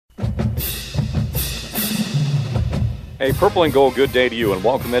A Purple and Gold good day to you, and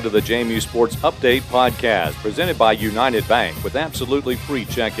welcome into the JMU Sports Update podcast, presented by United Bank with absolutely free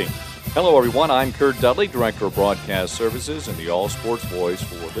checking. Hello, everyone. I'm Kurt Dudley, Director of Broadcast Services and the all-sports voice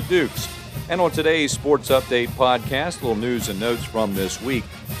for the Dukes. And on today's Sports Update podcast, little news and notes from this week.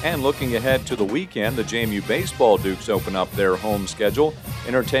 And looking ahead to the weekend, the JMU Baseball Dukes open up their home schedule,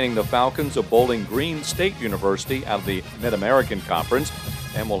 entertaining the Falcons of Bowling Green State University out of the Mid-American Conference.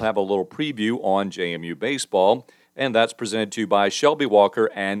 And we'll have a little preview on JMU Baseball, and that's presented to you by Shelby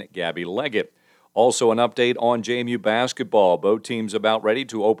Walker and Gabby Leggett. Also an update on JMU basketball. Both teams about ready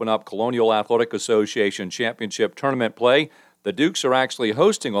to open up Colonial Athletic Association Championship Tournament play. The Dukes are actually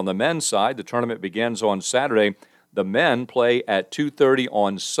hosting on the men's side. The tournament begins on Saturday. The men play at 2:30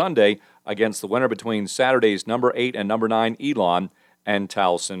 on Sunday against the winner between Saturday's number 8 and number 9 Elon and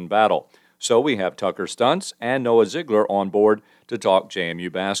Towson Battle. So we have Tucker Stuntz and Noah Ziegler on board to talk JMU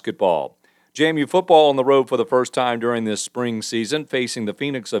basketball. JMU football on the road for the first time during this spring season, facing the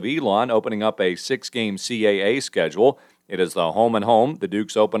Phoenix of Elon, opening up a 6-game CAA schedule. It is the home and home. The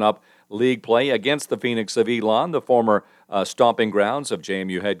Dukes open up league play against the Phoenix of Elon, the former stomping grounds of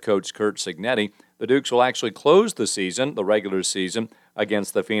JMU head coach Curt Cignetti. The Dukes will actually close the season, the regular season,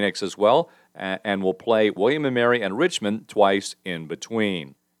 against the Phoenix as well, and will play William & Mary and Richmond twice in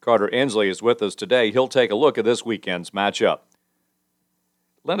between. Carter Inslee is with us today. He'll take a look at this weekend's matchup.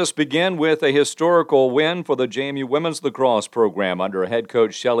 Let us begin with a historical win for the JMU women's lacrosse program under head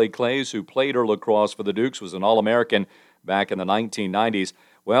coach Shelley Clays, who played her lacrosse for the Dukes, was an All-American back in the 1990s.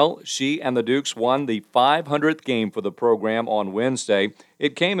 Well, she and the Dukes won the 500th game for the program on Wednesday.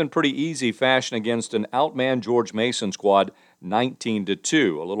 It came in pretty easy fashion against an outmanned George Mason squad,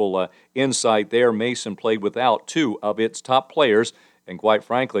 19-2. A little insight there, Mason played without two of its top players, and quite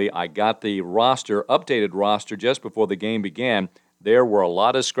frankly, I got the updated roster just before the game began. There were a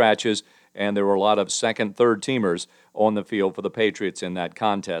lot of scratches, and there were a lot of second, third teamers on the field for the Patriots in that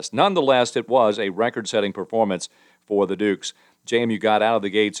contest. Nonetheless, it was a record-setting performance for the Dukes. JMU got out of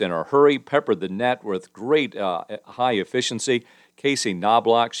the gates in a hurry, peppered the net with great high efficiency. Casey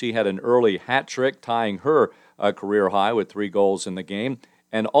Knobloch, she had an early hat trick, tying her career high with 3 goals in the game.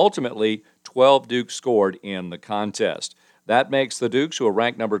 And ultimately, 12 Dukes scored in the contest. That makes the Dukes, who are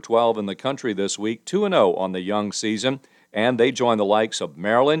ranked number 12 in the country this week, 2-0 on the young season. And they join the likes of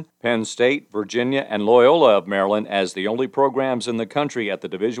Maryland, Penn State, Virginia, and Loyola of Maryland as the only programs in the country at the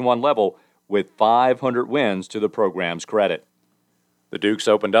Division I level with 500 wins to the program's credit. The Dukes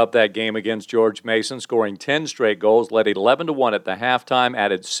opened up that game against George Mason, scoring 10 straight goals, led 11-1 at the halftime,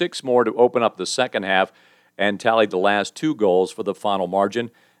 added 6 more to open up the second half, and tallied the last 2 goals for the final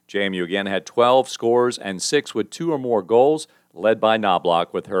margin. JMU again had 12 scores and 6 with 2 or more goals, led by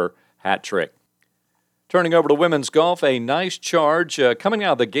Knobloch with her hat trick. Turning over to women's golf, a nice charge. Coming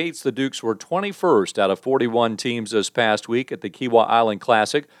out of the gates, the Dukes were 21st out of 41 teams this past week at the Kiawah Island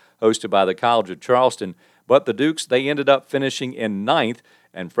Classic, hosted by the College of Charleston. But the Dukes, they ended up finishing in 9th,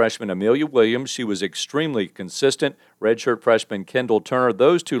 and freshman Amelia Williams, she was extremely consistent. Redshirt freshman Kendall Turner,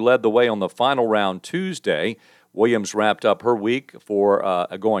 those two led the way on the final round Tuesday. Williams wrapped up her week for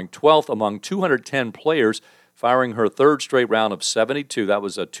going 12th among 210 players, firing her third straight round of 72. That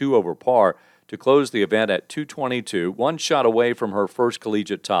was a 2 over par, to close the event at 222, 1 shot away from her first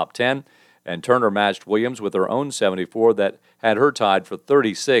collegiate top 10, and Turner matched Williams with her own 74 that had her tied for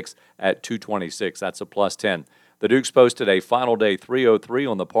 36th at 226. That's a plus 10. The Dukes posted a final day 303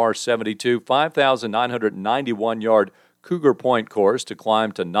 on the par 72, 5,991-yard Cougar Point course to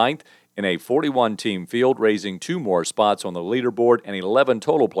climb to 9th in a 41-team field, raising 2 more spots on the leaderboard and 11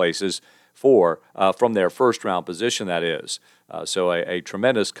 total places from their first-round position, that is. So a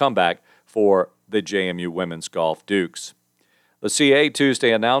tremendous comeback for the JMU women's golf Dukes. The CA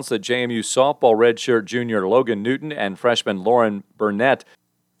Tuesday announced that JMU softball redshirt junior Logan Newton and freshman Lauren Burnett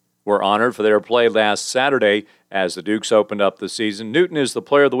were honored for their play last Saturday as the Dukes opened up the season. Newton is the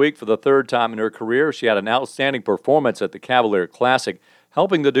player of the week for the 3rd time in her career. She had an outstanding performance at the Cavalier Classic,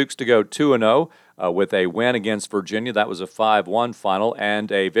 helping the Dukes to go 2-0 with a win against Virginia. That was a 5-1 final,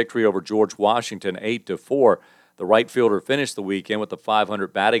 and a victory over George Washington 8-4. The right fielder finished the weekend with a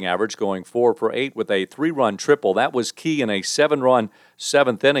 .500 batting average, going 4 for 8 with a 3-run triple. That was key in a 7-run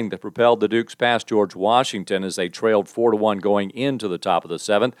 7th inning that propelled the Dukes past George Washington as they trailed 4-1 going into the top of the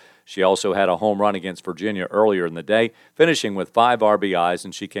 7th. She also had a home run against Virginia earlier in the day, finishing with 5 RBIs,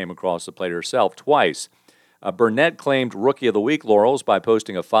 and she came across the plate herself twice. Burnett claimed Rookie of the Week laurels by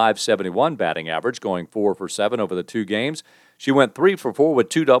posting a .571 batting average, going 4 for 7 over the 2 games. She went 3 for 4 with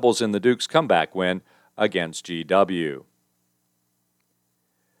 2 doubles in the Dukes' comeback win against GW.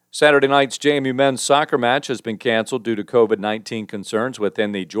 Saturday night's JMU men's soccer match has been canceled due to COVID-19 concerns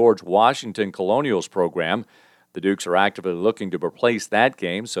within the George Washington Colonials program. The Dukes are actively looking to replace that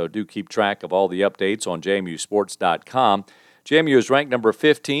game, so do keep track of all the updates on JMUsports.com. JMU is ranked number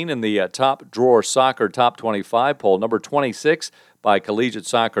 15 in the Top Drawer Soccer Top 25 poll, number 26 by Collegiate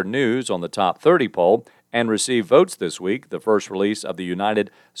Soccer News on the Top 30 poll, and received votes this week, the first release of the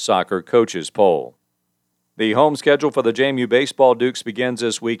United Soccer Coaches poll. The home schedule for the JMU Baseball Dukes begins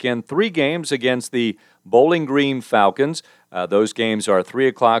this weekend. 3 games against the Bowling Green Falcons. Those games are 3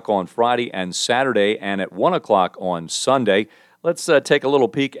 o'clock on Friday and Saturday and at 1 o'clock on Sunday. Let's take a little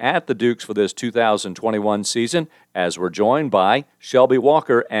peek at the Dukes for this 2021 season as we're joined by Shelby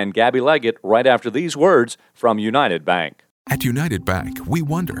Walker and Gabby Leggett right after these words from United Bank. At United Bank, we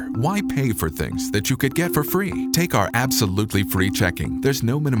wonder, why pay for things that you could get for free? Take our absolutely free checking. There's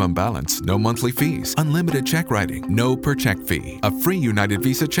no minimum balance, no monthly fees, unlimited check writing, no per check fee, a free United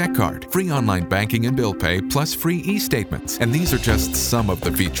Visa check card, free online banking and bill pay, plus free e-statements. And these are just some of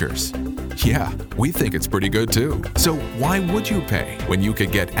the features. Yeah, we think it's pretty good too. So why would you pay when you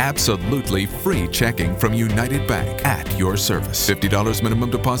could get absolutely free checking from United Bank at your service? $50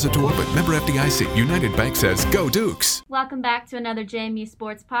 minimum deposit to open. Member FDIC. United Bank says, go Dukes! Welcome back to another JMU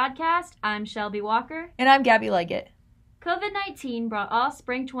Sports Podcast. I'm Shelby Walker. And I'm Gabby Leggett. COVID-19 brought all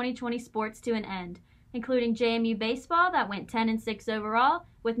spring 2020 sports to an end, including JMU baseball that went 10-6 overall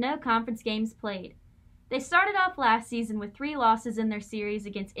with no conference games played. They started off last season with 3 losses in their series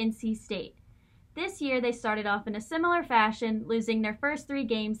against NC State. This year they started off in a similar fashion, losing their first 3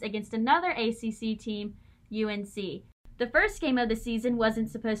 games against another ACC team, UNC. The first game of the season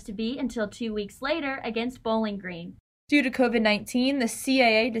wasn't supposed to be until 2 weeks later against Bowling Green. Due to COVID-19, the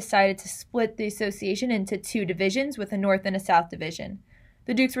CAA decided to split the association into 2 divisions with a North and a South division.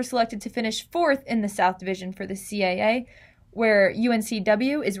 The Dukes were selected to finish 4th in the South division for the CAA, where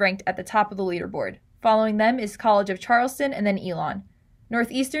UNCW is ranked at the top of the leaderboard. Following them is College of Charleston and then Elon.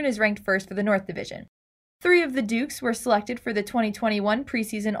 Northeastern is ranked first for the North Division. 3 of the Dukes were selected for the 2021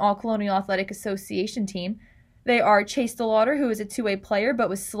 preseason All-Colonial Athletic Association team. They are Chase DeLauder, who is a 2-way player but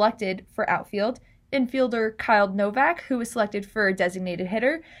was selected for outfield, infielder Kyle Novak, who was selected for a designated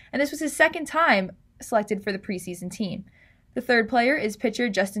hitter, and this was his 2nd time selected for the preseason team. The 3rd player is pitcher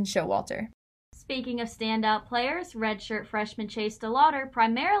Justin Showalter. Speaking of standout players, redshirt freshman Chase DeLauder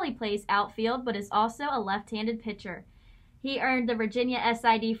primarily plays outfield but is also a left-handed pitcher. He earned the Virginia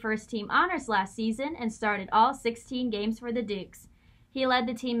SID First Team honors last season and started all 16 games for the Dukes. He led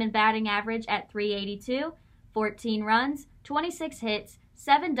the team in batting average at .382, 14 runs, 26 hits,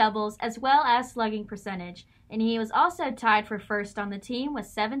 7 doubles, as well as slugging percentage, and he was also tied for first on the team with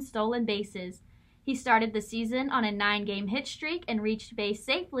 7 stolen bases. He started the season on a 9-game hit streak and reached base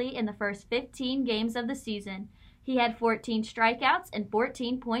safely in the first 15 games of the season. He had 14 strikeouts and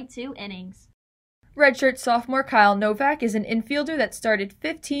 14.2 innings. Redshirt sophomore Kyle Novak is an infielder that started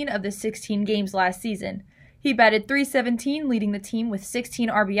 15 of the 16 games last season. He batted .317, leading the team with 16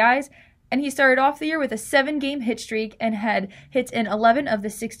 RBIs, and he started off the year with a 7-game hit streak and had hits in 11 of the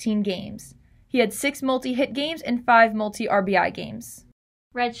 16 games. He had 6 multi-hit games and 5 multi-RBI games.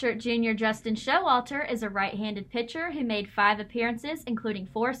 Redshirt junior Justin Showalter is a right-handed pitcher who made 5 appearances, including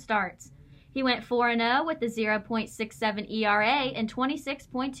 4 starts. He went 4-0 with a 0.67 ERA and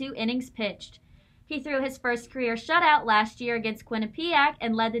 26.2 innings pitched. He threw his first career shutout last year against Quinnipiac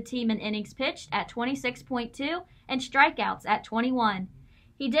and led the team in innings pitched at 26.2 and strikeouts at 21.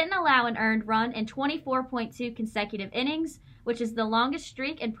 He didn't allow an earned run in 24.2 consecutive innings, which is the longest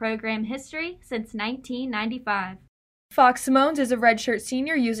streak in program history since 1995. Fox Simones is a redshirt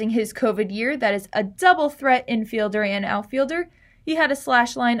senior using his COVID year that is a double threat infielder and outfielder. He had a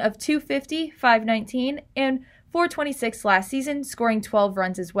slash line of .250, .519, and .426 last season, scoring 12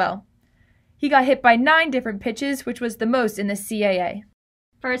 runs as well. He got hit by 9 different pitches, which was the most in the CAA.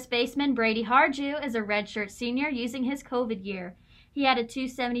 First baseman Brady Harju is a redshirt senior using his COVID year. He had a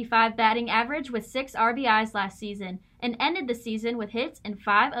 .275 batting average with 6 RBIs last season and ended the season with hits in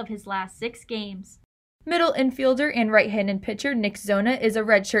 5 of his last 6 games. Middle infielder and right-handed pitcher Nick Zona is a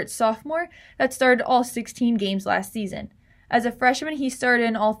redshirt sophomore that started all 16 games last season. As a freshman, he started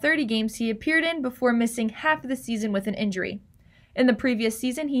in all 30 games he appeared in before missing half of the season with an injury. In the previous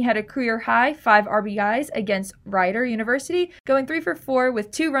season, he had a career-high 5 RBIs against Rider University, going 3 for 4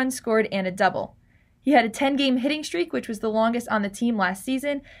 with 2 runs scored and a double. He had a 10-game hitting streak, which was the longest on the team last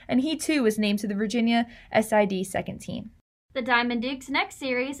season, and he too was named to the Virginia SID second team. The Diamond Dukes' next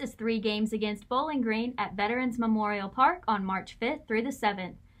series is 3 games against Bowling Green at Veterans Memorial Park on March 5th through the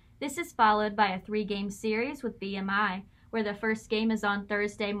 7th. This is followed by a 3-game series with BMI, where the first game is on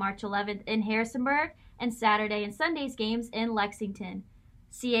Thursday, March 11th in Harrisonburg, and Saturday and Sunday's games in Lexington.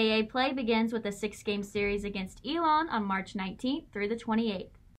 CAA play begins with a 6-game series against Elon on March 19th through the 28th.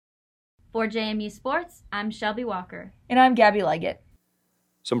 For JMU Sports, I'm Shelby Walker. And I'm Gabby Leggett.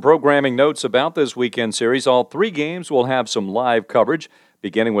 Some programming notes about this weekend series. All 3 games will have some live coverage.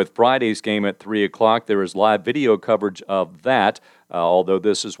 Beginning with Friday's game at 3 o'clock, there is live video coverage of that. Although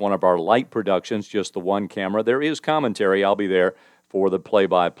this is one of our light productions, just the one camera, there is commentary. I'll be there for the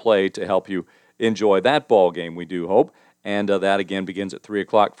play-by-play to help you enjoy that ball game, we do hope. And that, again, begins at 3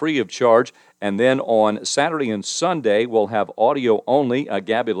 o'clock, free of charge. And then on Saturday and Sunday, we'll have audio only.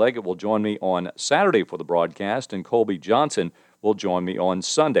 Gabby Leggett will join me on Saturday for the broadcast, and Colby Johnson will join me on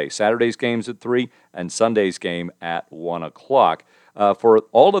Sunday. Saturday's game's at 3 and Sunday's game at 1 o'clock. For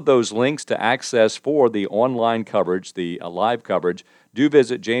all of those links to access for the online coverage, the live coverage, do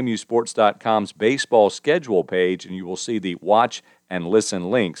visit jmusports.com's baseball schedule page, and you will see the watch and listen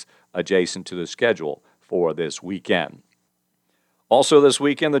links adjacent to the schedule for this weekend. Also this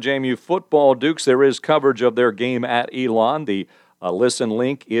weekend, the JMU football Dukes, there is coverage of their game at Elon. The listen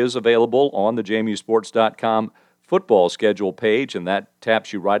link is available on the jmusports.com football schedule page, and that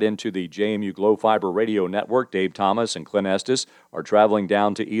taps you right into the JMU Glow Fiber Radio Network. Dave Thomas and Clint Estes are traveling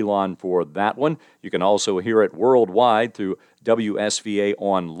down to Elon for that one. You can also hear it worldwide through WSVA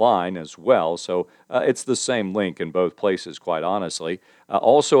Online as well, so it's the same link in both places, quite honestly.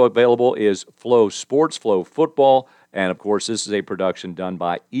 Also available is Flow Sports, Flow Football, and of course this is a production done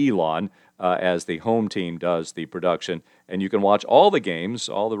by Elon as the home team does the production. And you can watch all the games,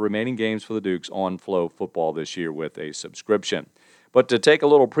 all the remaining games for the Dukes on Flow Football this year with a subscription. But to take a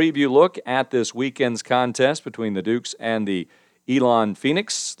little preview look at this weekend's contest between the Dukes and the Elon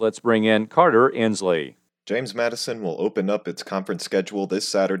Phoenix, let's bring in Carter Inslee. James Madison will open up its conference schedule this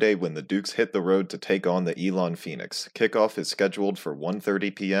Saturday when the Dukes hit the road to take on the Elon Phoenix. Kickoff is scheduled for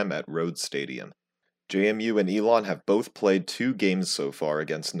 1:30 p.m. at Rhodes Stadium. JMU and Elon have both played 2 games so far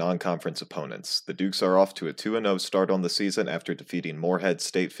against non-conference opponents. The Dukes are off to a 2-0 start on the season after defeating Morehead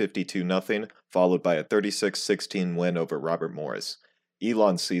State 52-0, followed by a 36-16 win over Robert Morris.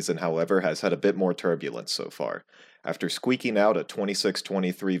 Elon's season, however, has had a bit more turbulence so far. After squeaking out a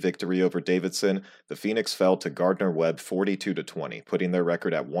 26-23 victory over Davidson, the Phoenix fell to Gardner-Webb 42-20, putting their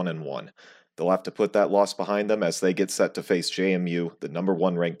record at 1-1. They'll have to put that loss behind them as they get set to face JMU, the number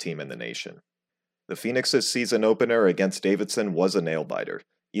 1 ranked team in the nation. The Phoenix's season opener against Davidson was a nail-biter.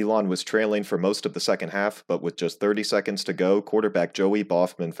 Elon was trailing for most of the second half, but with just 30 seconds to go, quarterback Joey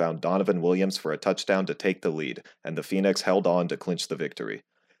Boffman found Donovan Williams for a touchdown to take the lead, and the Phoenix held on to clinch the victory.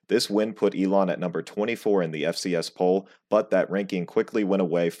 This win put Elon at number 24 in the FCS poll, but that ranking quickly went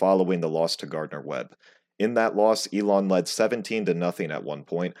away following the loss to Gardner-Webb. In that loss, Elon led 17-0 at one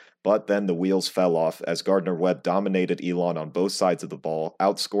point, but then the wheels fell off as Gardner-Webb dominated Elon on both sides of the ball,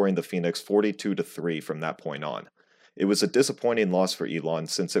 outscoring the Phoenix 42-3 from that point on. It was a disappointing loss for Elon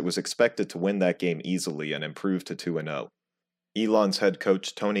since it was expected to win that game easily and improve to 2-0. Elon's head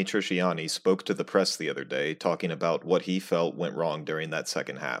coach Tony Trisciani spoke to the press the other day, talking about what he felt went wrong during that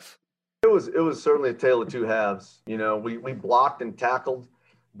second half. It was certainly a tale of two halves. You know, we blocked and tackled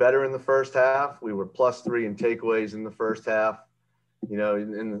better in the first half. We were +3 in takeaways in the first half. You know,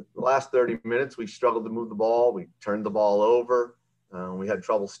 in the last 30 minutes, we struggled to move the ball. We turned the ball over. We had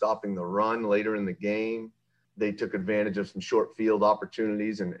trouble stopping the run later in the game. They took advantage of some short field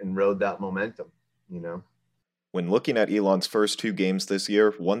opportunities and rode that momentum, you know. When looking at Elon's first 2 games this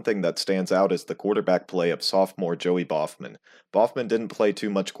year, one thing that stands out is the quarterback play of sophomore Joey Boffman. Boffman didn't play too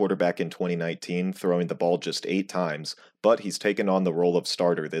much quarterback in 2019, throwing the ball just 8 times, but he's taken on the role of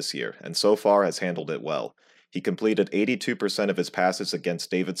starter this year, and so far has handled it well. He completed 82% of his passes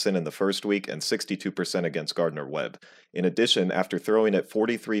against Davidson in the first week and 62% against Gardner-Webb. In addition, after throwing it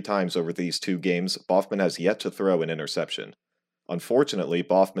 43 times over these 2 games, Boffman has yet to throw an interception. Unfortunately,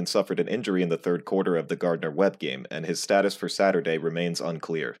 Boffman suffered an injury in the third quarter of the Gardner-Webb game, and his status for Saturday remains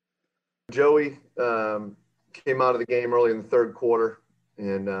unclear. Joey came out of the game early in the third quarter,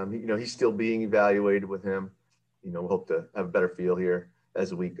 and you know, he's still being evaluated with him. You know, we hope to have a better feel here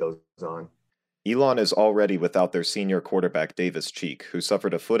as the week goes on. Elon is already without their senior quarterback Davis Cheek, who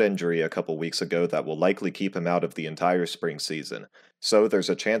suffered a foot injury a couple weeks ago that will likely keep him out of the entire spring season. So there's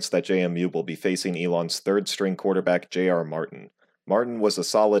a chance that JMU will be facing Elon's third-string quarterback J.R. Martin. Martin was a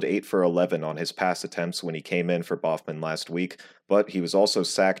solid 8 for 11 on his pass attempts when he came in for Boffman last week, but he was also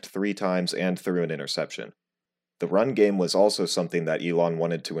sacked 3 times and threw an interception. The run game was also something that Elon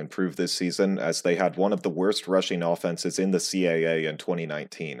wanted to improve this season, as they had one of the worst rushing offenses in the CAA in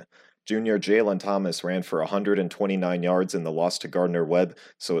 2019. Junior Jalen Thomas ran for 129 yards in the loss to Gardner-Webb,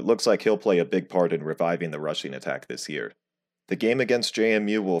 so it looks like he'll play a big part in reviving the rushing attack this year. The game against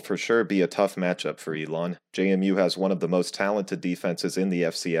JMU will for sure be a tough matchup for Elon. JMU has one of the most talented defenses in the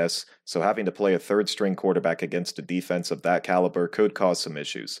FCS, so having to play a third-string quarterback against a defense of that caliber could cause some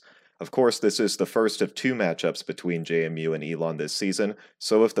issues. Of course, this is the first of 2 matchups between JMU and Elon this season,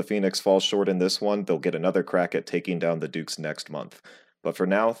 so if the Phoenix falls short in this one, they'll get another crack at taking down the Dukes next month. But for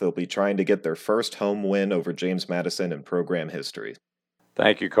now, they'll be trying to get their first home win over James Madison in program history.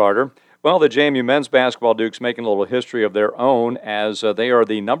 Thank you, Carter. Well, the JMU men's basketball Dukes making a little history of their own as they are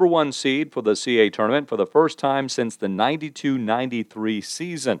the number 1 seed for the CAA tournament for the first time since the 92-93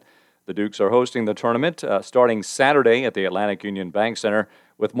 season. The Dukes are hosting the tournament starting Saturday at the Atlantic Union Bank Center.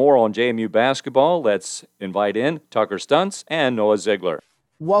 With more on JMU basketball, let's invite in Tucker Stuntz and Noah Ziegler.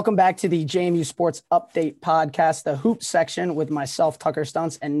 Welcome back to the JMU Sports Update podcast, the Hoop section with myself, Tucker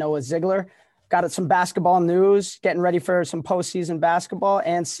Stuntz, and Noah Ziegler. Got some basketball news, getting ready for some postseason basketball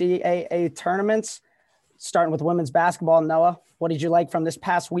and CAA tournaments. Starting with women's basketball, Noah, what did you like from this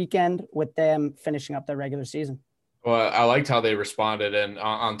past weekend with them finishing up their regular season? Well, I liked how they responded, and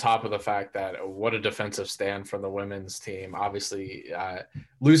on top of the fact that what a defensive stand from the women's team. Obviously,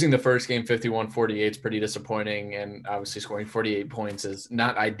 losing the first game 51-48 is pretty disappointing, and obviously scoring 48 points is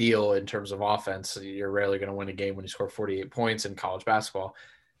not ideal in terms of offense. You're rarely going to win a game when you score 48 points in college basketball.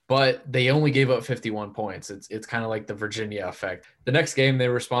 But they only gave up 51 points. It's kind of like the Virginia effect. The next game, they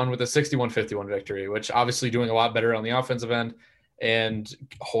respond with a 61-51 victory, which obviously doing a lot better on the offensive end and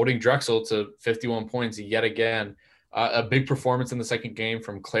holding Drexel to 51 points yet again. A big performance in the second game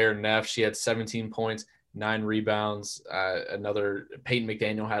from Claire Neff. She had 17 points, 9 rebounds. Another Peyton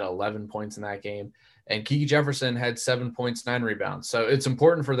McDaniel had 11 points in that game. And Kiki Jefferson had 7 points, 9 rebounds. So it's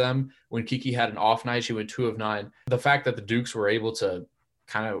important for them. When Kiki had an off night, she went 2 of 9. The fact that the Dukes were able to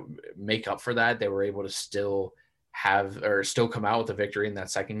kind of make up for that, they were able to still come out with a victory in that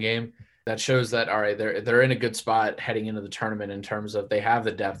second game. That shows that, all right, they're in a good spot heading into the tournament in terms of they have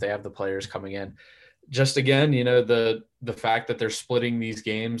the depth, they have the players coming in. Just again, the fact that they're splitting these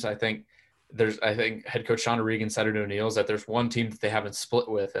games, I think head coach Shauna Regan said it to O'Neill's that there's one team that they haven't split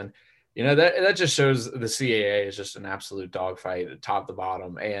with. And, that just shows the CAA is just an absolute dogfight top to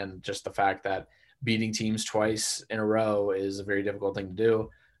bottom. And just the fact that beating teams twice in a row is a very difficult thing to do,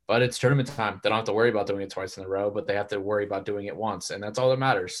 but it's tournament time. They don't have to worry about doing it twice in a row, but they have to worry about doing it once. And that's all that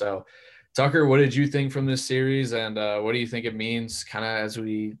matters. So Tucker, what did you think from this series? And what do you think it means kind of as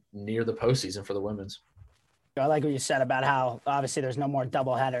we near the postseason for the women's? I like what you said about how obviously there's no more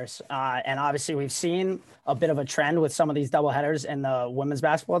doubleheaders. And obviously we've seen a bit of a trend with some of these doubleheaders in the women's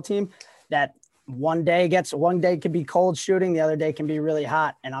basketball team that one day can be cold shooting, the other day can be really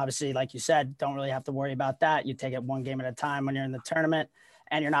hot. And obviously, like you said, don't really have to worry about that. You take it one game at a time when you're in the tournament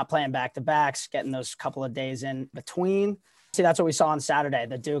and you're not playing back-to-backs, getting those couple of days in between. See, that's what we saw on Saturday.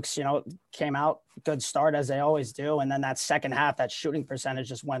 The Dukes, came out, good start as they always do. And then that second half, that shooting percentage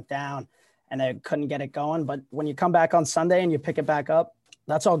just went down and they couldn't get it going. But when you come back on Sunday and you pick it back up,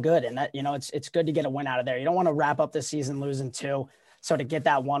 that's all good. And that, it's good to get a win out of there. You don't want to wrap up the season losing 2. So to get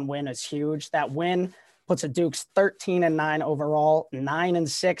that one win is huge. That win puts the Dukes 13-9 overall,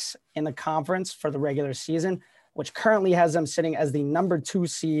 9-6 in the conference for the regular season, which currently has them sitting as the number 2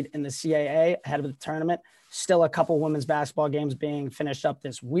 seed in the CAA ahead of the tournament. Still a couple women's basketball games being finished up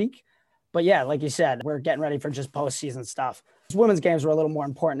this week. But yeah, like you said, we're getting ready for just postseason stuff. Women's games were a little more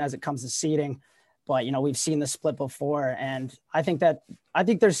important as it comes to seeding, but we've seen the split before. And I think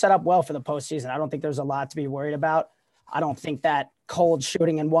they're set up well for the postseason. I don't think there's a lot to be worried about. I don't think that cold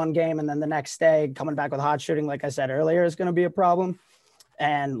shooting in one game and then the next day coming back with hot shooting, like I said earlier, is going to be a problem.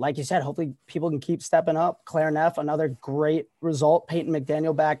 And like you said, hopefully people can keep stepping up. Claire Neff, another great result. Peyton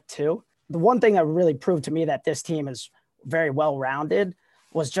McDaniel back too. The one thing that really proved to me that this team is very well-rounded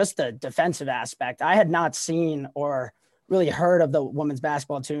was just the defensive aspect. I had not seen or really heard of the women's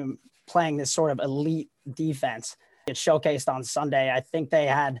basketball team playing this sort of elite defense. It showcased on Sunday. I think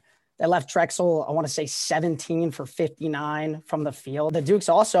they left Drexel, I want to say 17 for 59 from the field. The Dukes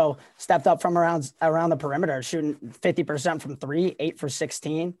also stepped up from around the perimeter, shooting 50% from 3, 8 for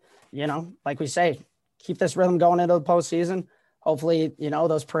 16. Like we say, keep this rhythm going into the postseason. Hopefully,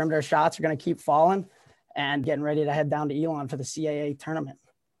 those perimeter shots are going to keep falling and getting ready to head down to Elon for the CAA tournament.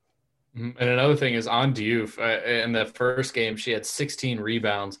 And another thing is on Diouf. In the first game, she had 16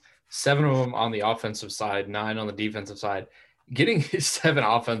 rebounds, 7 of them on the offensive side, 9 on the defensive side. Getting 7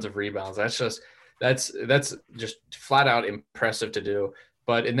 offensive rebounds, that's just flat out impressive to do.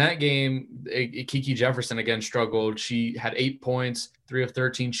 But in that game, Kiki Jefferson again struggled. She had 8 points, 3 of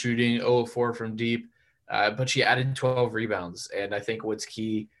 13 shooting, 0 of 4 from deep. But she added 12 rebounds. And I think what's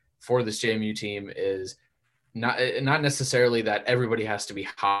key for this JMU team is not necessarily that everybody has to be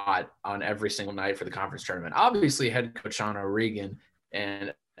hot on every single night for the conference tournament. Obviously, head coach Shauna Regan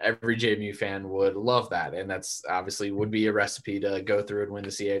and every JMU fan would love that. And that's obviously would be a recipe to go through and win the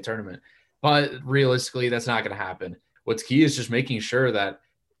CAA tournament. But realistically, that's not going to happen. What's key is just making sure that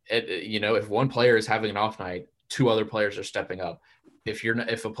if one player is having an off night, two other players are stepping up.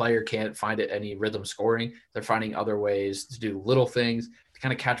 If a player can't find it any rhythm scoring, they're finding other ways to do little things to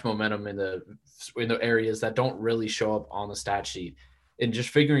kind of catch momentum in the areas that don't really show up on the stat sheet, and just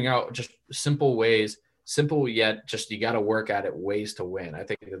figuring out just simple ways, simple yet just you got to work at it, ways to win. I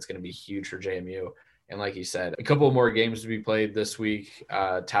think that's going to be huge for JMU. And like you said, a couple more games to be played this week.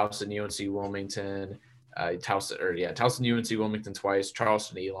 Towson, UNC Wilmington, Towson, UNC Wilmington twice,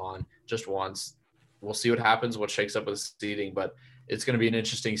 Charleston, Elon just once. We'll see what happens, what shakes up with seeding, but it's going to be an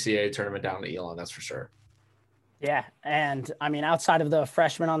interesting CAA tournament down in Elon, that's for sure. Yeah, and I mean, outside of the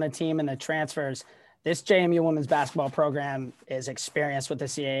freshmen on the team and the transfers, this JMU women's basketball program is experienced with the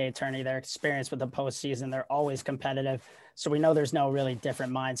CAA tourney. They're experienced with the postseason. They're always competitive. So we know there's no really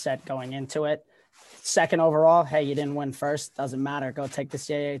different mindset going into it. Second overall, hey, you didn't win first. Doesn't matter. Go take the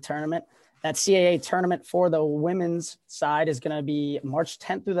CAA tournament. That CAA tournament for the women's side is going to be March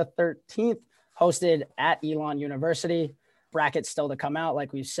 10th through the 13th, hosted at Elon University. Brackets still to come out,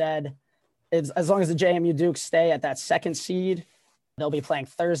 like we've said. As long as the JMU Dukes stay at that second seed, they'll be playing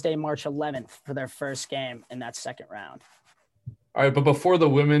Thursday, March 11th for their first game in that second round. All right, but before the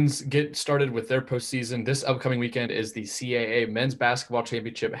women's get started with their postseason, this upcoming weekend is the CAA Men's Basketball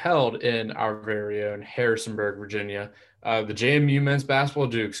Championship held in our very own Harrisonburg, Virginia. The JMU Men's Basketball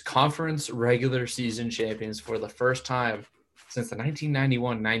Dukes, conference regular season champions for the first time since the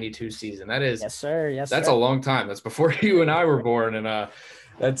 1991-92 season. That is, yes, sir. That's a long time. That's before you and I were born, and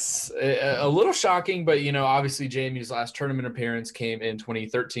that's a little shocking. But obviously JMU's last tournament appearance came in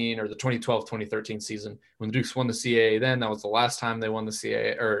 2013, or the 2012-2013 season, when the Dukes won the CAA. Then that was the last time they won the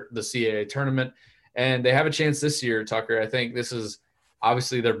CAA tournament, and they have a chance this year. Tucker, I think this is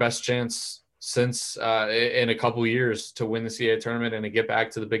obviously their best chance since in a couple years to win the CAA tournament and to get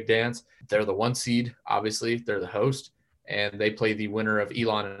back to the big dance. They're the 1 seed, obviously. They're the host, and they play the winner of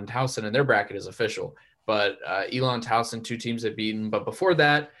Elon and Towson, and their bracket is official. But Elon, Towson, 2 teams have beaten. But before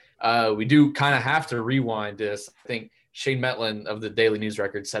that, we do kind of have to rewind this. I think Shane Metlin of the Daily News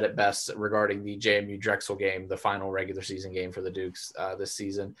Record said it best regarding the JMU Drexel game, the final regular season game for the Dukes this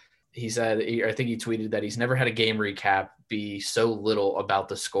season. He said, I think he tweeted that he's never had a game recap be so little about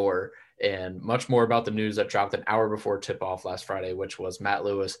the score and much more about the news that dropped an hour before tip-off last Friday, which was Matt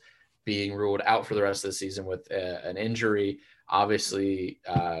Lewis being ruled out for the rest of the season with an injury. Obviously,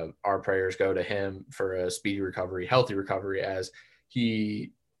 our prayers go to him for a speedy recovery, healthy recovery, as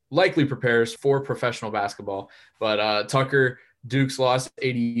he likely prepares for professional basketball. But Tucker, Dukes lost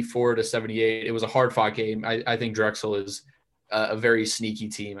 84-78. It was a hard-fought game. I think Drexel is a very sneaky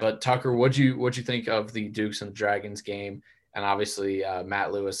team. But Tucker, what'd you think of the Dukes and the Dragons game? And obviously,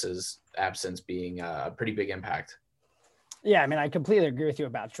 Matt Lewis's absence being a pretty big impact. Yeah, I mean, I completely agree with you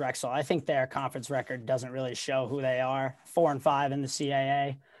about Drexel. I think their conference record doesn't really show who they are. 4-5 in the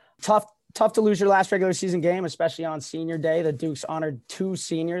CAA. Tough to lose your last regular season game, especially on senior day. The Dukes honored 2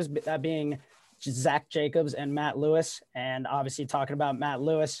 seniors, that being Zach Jacobs and Matt Lewis. And obviously, talking about Matt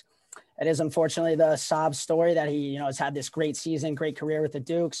Lewis, it is unfortunately the sob story that he, has had this great season, great career with the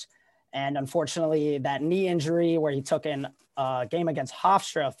Dukes. And unfortunately, that knee injury where he took in a game against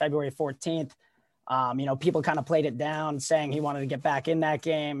Hofstra February 14th, people kind of played it down, saying he wanted to get back in that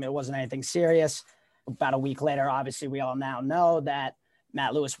game. It wasn't anything serious. About a week later, obviously, we all now know that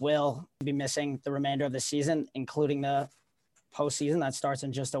Matt Lewis will be missing the remainder of the season, including the postseason that starts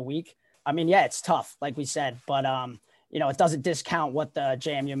in just a week. I mean, yeah, it's tough, like we said, but, it doesn't discount what the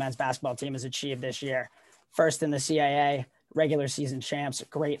JMU men's basketball team has achieved this year. First in the CAA, regular season champs,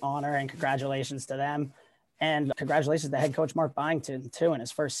 great honor, and congratulations to them. And congratulations to head coach Mark Byington, too, in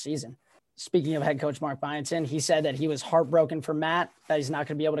his first season. Speaking of head coach Mark Byington, he said that he was heartbroken for Matt, that he's not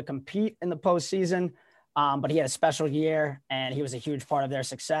going to be able to compete in the postseason, but he had a special year, and he was a huge part of their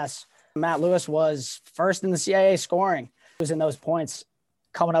success. Matt Lewis was first in the CAA scoring. Losing those points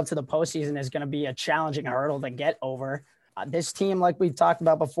coming up to the postseason is going to be a challenging hurdle to get over. This team, like we've talked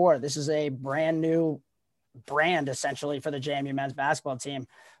about before, this is a brand new brand, essentially, for the JMU men's basketball team,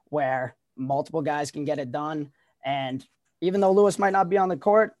 where multiple guys can get it done. And even though Lewis might not be on the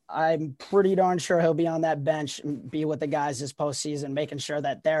court, I'm pretty darn sure he'll be on that bench and be with the guys this postseason, making sure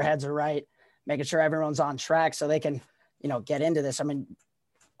that their heads are right, making sure everyone's on track so they can, get into this. I mean,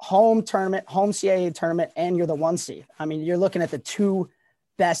 home tournament, home CAA tournament, and you're the 1 seed. I mean, you're looking at the 2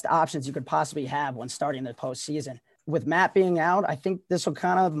 best options you could possibly have when starting the postseason. With Matt being out, I think this will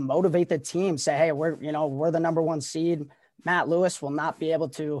kind of motivate the team, say, hey, we're the number 1 seed. Matt Lewis will not be able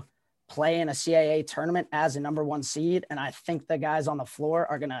to play in a CAA tournament as a number 1 seed. And I think the guys on the floor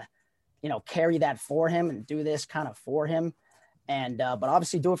are going to, carry that for him and do this kind of for him. but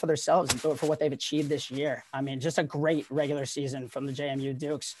obviously do it for themselves and do it for what they've achieved this year. I mean, just a great regular season from the JMU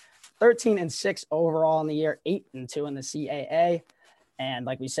Dukes. 13-6 overall in the year, 8-2 in the CAA. And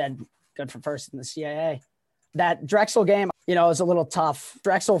like we said, good for first in the CAA. That Drexel game, is a little tough.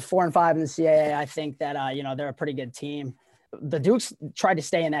 Drexel 4-5 in the CAA. I think that, they're a pretty good team. The Dukes tried to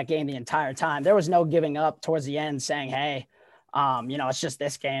stay in that game the entire time. There was no giving up towards the end saying, hey, it's just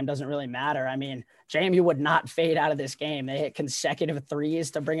this game, doesn't really matter. I mean, JMU would not fade out of this game. They hit consecutive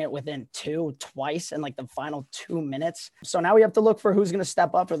threes to bring it within 2 twice in like the final 2 minutes. So now we have to look for who's going to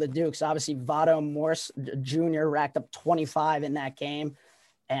step up for the Dukes. Obviously, Vado Morse Jr. racked up 25 in that game.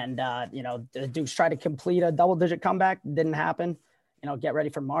 And, the Dukes tried to complete a double-digit comeback. Didn't happen. Get ready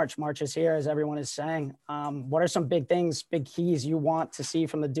for March. March is here, as everyone is saying. What are some big things, big keys you want to see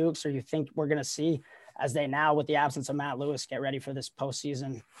from the Dukes, or you think we're going to see as they now, with the absence of Matt Lewis, get ready for this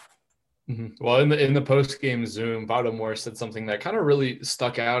postseason? Mm-hmm. Well, in the post-game Zoom, Vado Morse said something that kind of really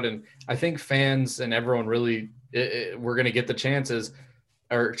stuck out, and I think fans and everyone really we're going to get the chance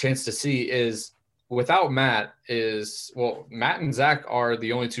to see is without Matt Matt and Zach are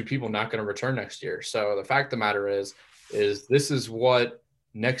the only two people not going to return next year. So the fact of the matter is this is what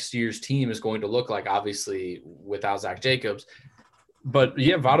next year's team is going to look like, obviously without Zach Jacobs. But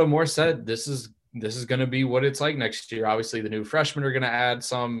yeah, Vado Morse said this is going to be what it's like next year. Obviously, the new freshmen are going to add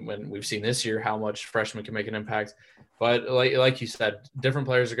some, and we've seen this year how much freshmen can make an impact. But like you said, different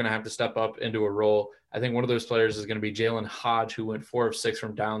players are going to have to step up into a role. I think one of those players is going to be Jalen Hodge, who went 4 of 6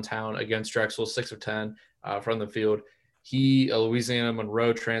 from downtown against Drexel, 6 of 10 from the field. He, a Louisiana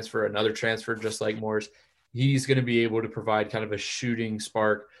Monroe transfer, another transfer just like Morse. He's going to be able to provide kind of a shooting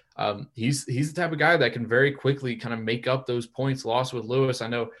spark. He's the type of guy that can very quickly kind of make up those points lost with Lewis. I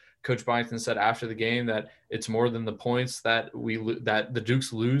know Coach Byington said after the game that it's more than the points that the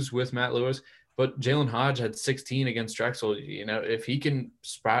Dukes lose with Matt Lewis. But Jalen Hodge had 16 against Drexel. If he can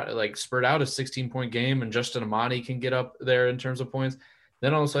spurt out a 16-point game and Justin Amani can get up there in terms of points,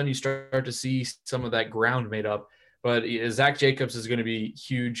 then all of a sudden you start to see some of that ground made up. But Zach Jacobs is going to be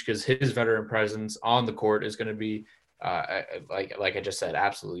huge because his veteran presence on the court is going to be, like I just said,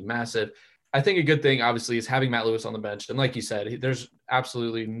 absolutely massive. I think a good thing, obviously, is having Matt Lewis on the bench. And like you said, there's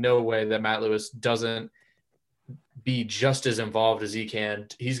absolutely no way that Matt Lewis doesn't be just as involved as he can.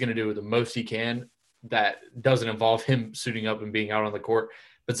 He's going to do the most he can that doesn't involve him suiting up and being out on the court.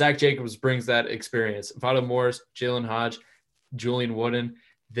 But Zach Jacobs brings that experience. Vado Morse, Jalen Hodge, Julian Wooden,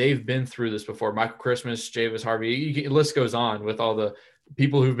 they've been through this before. Michael Christmas, Javis Harvey, the list goes on with all the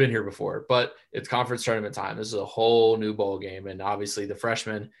people who've been here before. But it's conference tournament time. This is a whole new ball game. And obviously the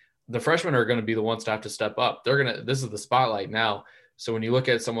freshmen are going to be the ones to have to step up. This is the spotlight now. So when you look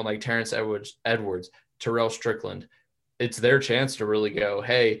at someone like Terrence Edwards, Terrell Strickland, it's their chance to really go,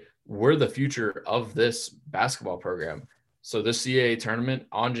 hey, we're the future of this basketball program. So this CAA tournament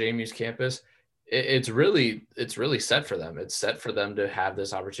on JMU's campus, it's really set for them. It's set for them to have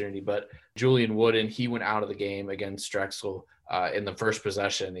this opportunity. But Julian Wooden, he went out of the game against Drexel in the first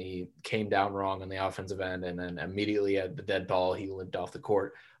possession. He came down wrong on the offensive end, and then immediately at the dead ball, he limped off the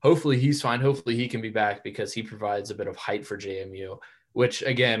court. Hopefully he's fine. Hopefully he can be back because he provides a bit of height for JMU, which,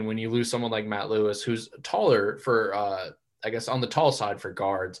 again, when you lose someone like Matt Lewis, who's taller for, I guess, on the tall side for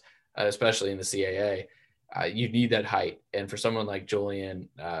guards, especially in the CAA, you need that height. And for someone like Julian,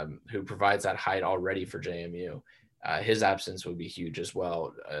 who provides that height already for JMU, his absence would be huge as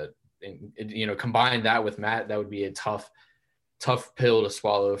well. Combine that with Matt, that would be a tough pill to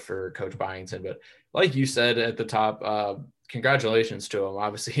swallow for Coach Byington. But like you said at the top, congratulations to him.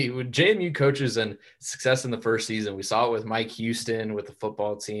 Obviously, with JMU coaches and success in the first season, we saw it with Mike Houston with the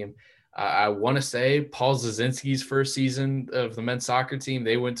football team. I want to say Paul Zazinski's first season of the men's soccer team,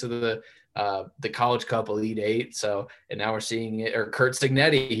 they went to the College Cup Elite Eight. And now we're seeing it, or Kurt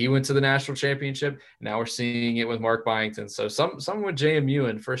Signetti, he went to the national championship. Now we're seeing it with Mark Byington. So some with JMU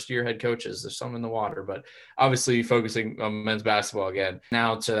and first year head coaches, there's some in the water, but obviously focusing on men's basketball again,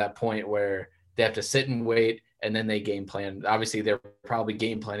 now to that point where they have to sit and wait and then they game plan. Obviously they're probably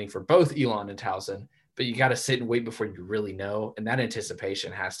game planning for both Elon and Towson, but you got to sit and wait before you really know. And that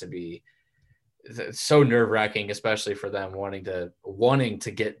anticipation has to be so nerve-wracking, especially for them wanting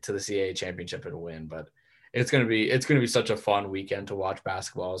to get to the CAA championship and win. But it's going to be such a fun weekend to watch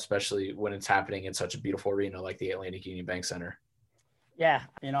basketball, especially when it's happening in such a beautiful arena like the Atlantic Union Bank Center. Yeah.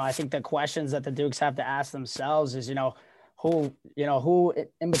 I think the questions that the Dukes have to ask themselves is, who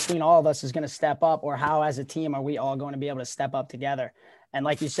in between all of us is going to step up, or how as a team are we all going to be able to step up together? And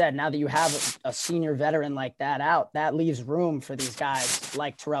like you said, now that you have a senior veteran like that out, that leaves room for these guys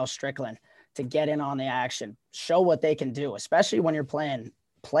like Terrell Strickland to get in on the action, show what they can do, especially when you're playing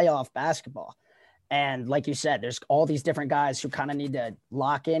playoff basketball. And like you said, there's all these different guys who kind of need to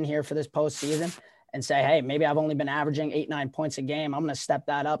lock in here for this postseason and say, hey, maybe I've only been averaging 8-9 points a game. I'm going to step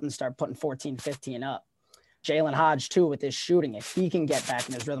that up and start putting 14, 15 up. Jalen Hodge, too, with his shooting, if he can get back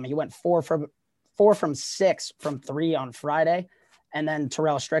in his rhythm. He went 4 from 6 from 3 on Friday. And then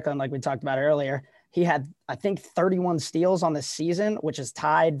Terrell Strickland, like we talked about earlier, he had, I think, 31 steals on the season, which is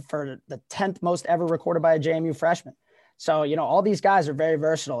tied for the 10th most ever recorded by a JMU freshman. So, all these guys are very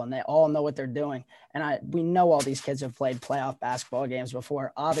versatile and they all know what they're doing. And we know all these kids have played playoff basketball games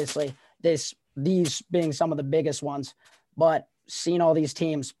before. Obviously, these being some of the biggest ones, but seeing all these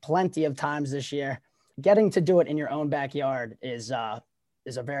teams plenty of times this year, getting to do it in your own backyard is a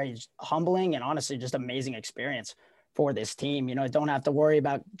very humbling and honestly just amazing experience for this team. Don't have to worry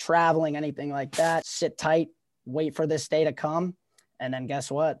about traveling, anything like that. Sit tight, wait for this day to come. And then guess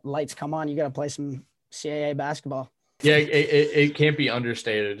what? Lights come on. You got to play some CAA basketball. Yeah, it can't be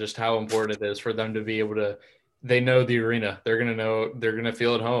understated just how important it is for them to be able to, they know the arena. They're going to know, they're going to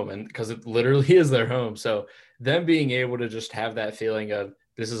feel at home, and because it literally is their home. So them being able to just have that feeling of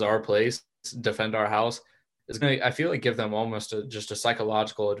this is our place, defend our house, is going to, I feel like, give them almost just a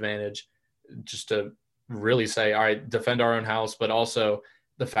psychological advantage just to really say, all right, defend our own house, but also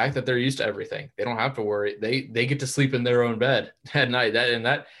the fact that they're used to everything. They don't have to worry. They get to sleep in their own bed at night.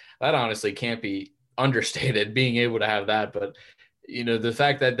 That honestly can't be understated, being able to have that. But the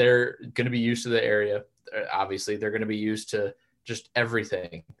fact that they're going to be used to the area, obviously they're going to be used to just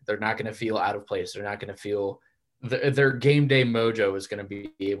everything. They're not going to feel out of place. They're not going to feel their game day mojo is going to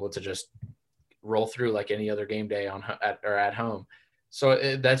be able to just roll through like any other game day at home.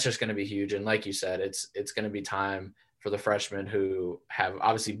 So that's just going to be huge. And like you said, it's going to be time for the freshmen who have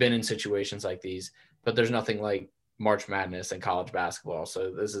obviously been in situations like these, but there's nothing like March Madness and college basketball.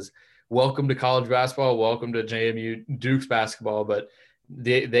 So this is welcome to college basketball, welcome to JMU Dukes basketball, but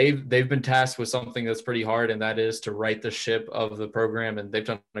they've been tasked with something that's pretty hard, and that is to right the ship of the program, and they've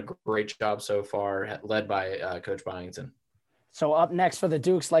done a great job so far, led by Coach Byington. So up next for the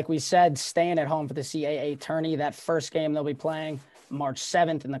Dukes, like we said, staying at home for the CAA tourney. That first game they'll be playing March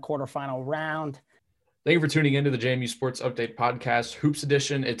 7th in the quarterfinal round. Thank you for tuning into the JMU Sports Update podcast, Hoops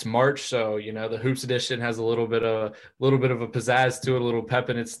Edition. It's March, so the Hoops Edition has a little bit of a pizzazz to it, a little pep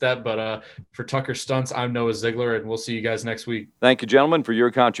in its step. But for Tucker Stunts, I'm Noah Ziegler, and we'll see you guys next week. Thank you, gentlemen, for your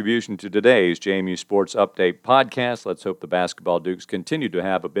contribution to today's JMU Sports Update podcast. Let's hope the basketball Dukes continue to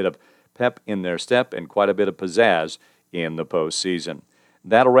have a bit of pep in their step and quite a bit of pizzazz in the postseason.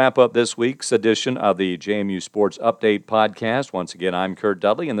 That'll wrap up this week's edition of the JMU Sports Update podcast. Once again, I'm Kurt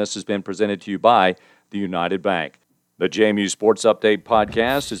Dudley, and this has been presented to you by the United Bank. The JMU Sports Update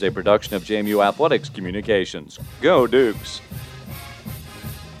podcast is a production of JMU Athletics Communications. Go Dukes!